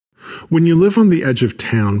When you live on the edge of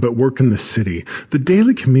town but work in the city, the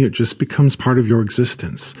daily commute just becomes part of your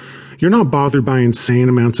existence. You're not bothered by insane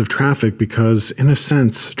amounts of traffic because, in a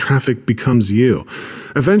sense, traffic becomes you.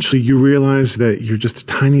 Eventually, you realize that you're just a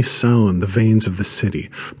tiny cell in the veins of the city,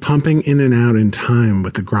 pumping in and out in time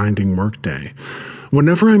with the grinding workday.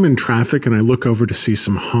 Whenever I'm in traffic and I look over to see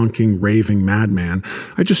some honking, raving madman,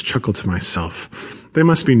 I just chuckle to myself. They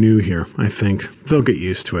must be new here, I think. They'll get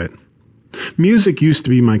used to it. Music used to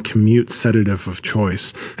be my commute sedative of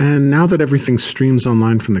choice, and now that everything streams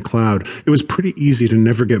online from the cloud, it was pretty easy to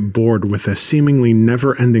never get bored with a seemingly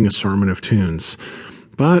never-ending assortment of tunes.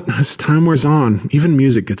 But as time wears on, even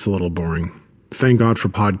music gets a little boring. Thank God for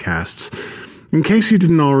podcasts. In case you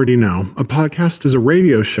didn't already know, a podcast is a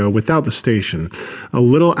radio show without the station, a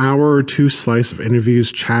little hour or two slice of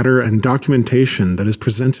interviews, chatter, and documentation that is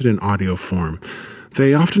presented in audio form.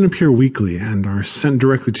 They often appear weekly and are sent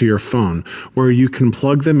directly to your phone, where you can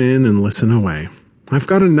plug them in and listen away. I've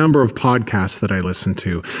got a number of podcasts that I listen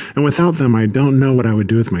to, and without them I don't know what I would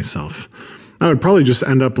do with myself. I would probably just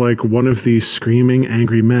end up like one of these screaming,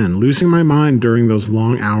 angry men, losing my mind during those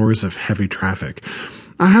long hours of heavy traffic.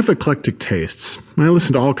 I have eclectic tastes. I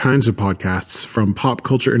listen to all kinds of podcasts, from pop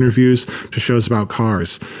culture interviews to shows about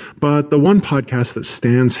cars. But the one podcast that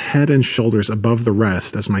stands head and shoulders above the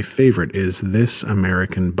rest as my favorite is This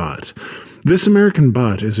American Butt. This American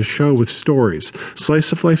Butt is a show with stories,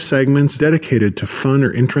 slice-of-life segments dedicated to fun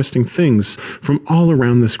or interesting things from all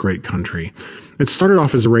around this great country. It started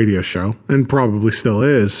off as a radio show, and probably still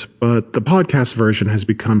is, but the podcast version has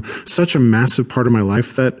become such a massive part of my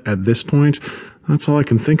life that, at this point, that's all I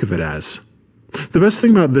can think of it as. The best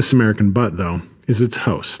thing about This American Butt, though, is its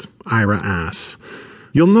host, Ira Ass.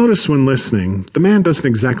 You'll notice when listening, the man doesn't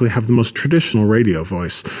exactly have the most traditional radio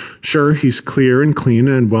voice. Sure, he's clear and clean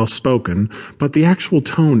and well-spoken, but the actual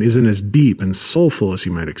tone isn't as deep and soulful as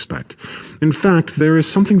you might expect. In fact, there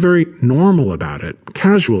is something very normal about it,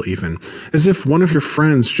 casual even, as if one of your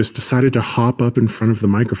friends just decided to hop up in front of the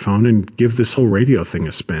microphone and give this whole radio thing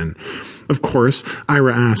a spin. Of course,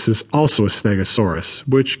 Ira Ass is also a stegosaurus,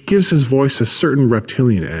 which gives his voice a certain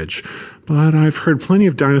reptilian edge. But I've heard plenty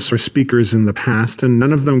of dinosaur speakers in the past, and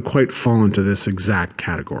none of them quite fall into this exact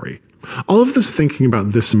category. All of this thinking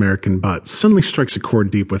about This American Butt suddenly strikes a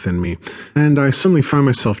chord deep within me, and I suddenly find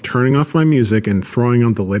myself turning off my music and throwing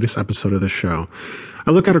on the latest episode of the show.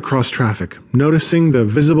 I look out across traffic, noticing the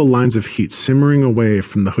visible lines of heat simmering away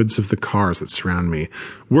from the hoods of the cars that surround me.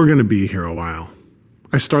 We're going to be here a while.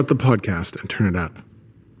 I start the podcast and turn it up.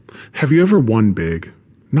 Have you ever won big?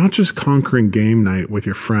 Not just conquering game night with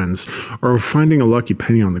your friends, or finding a lucky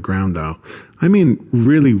penny on the ground, though. I mean,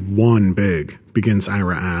 really won big, begins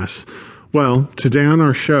Ira Ass. Well, today on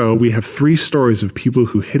our show, we have 3 stories of people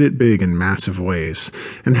who hit it big in massive ways,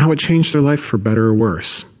 and how it changed their life for better or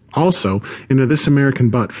worse. Also, in This American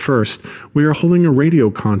Butt First, we are holding a radio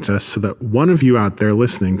contest so that one of you out there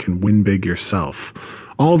listening can win big yourself.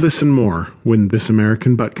 All this and more when This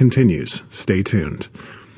American Butt continues. Stay tuned.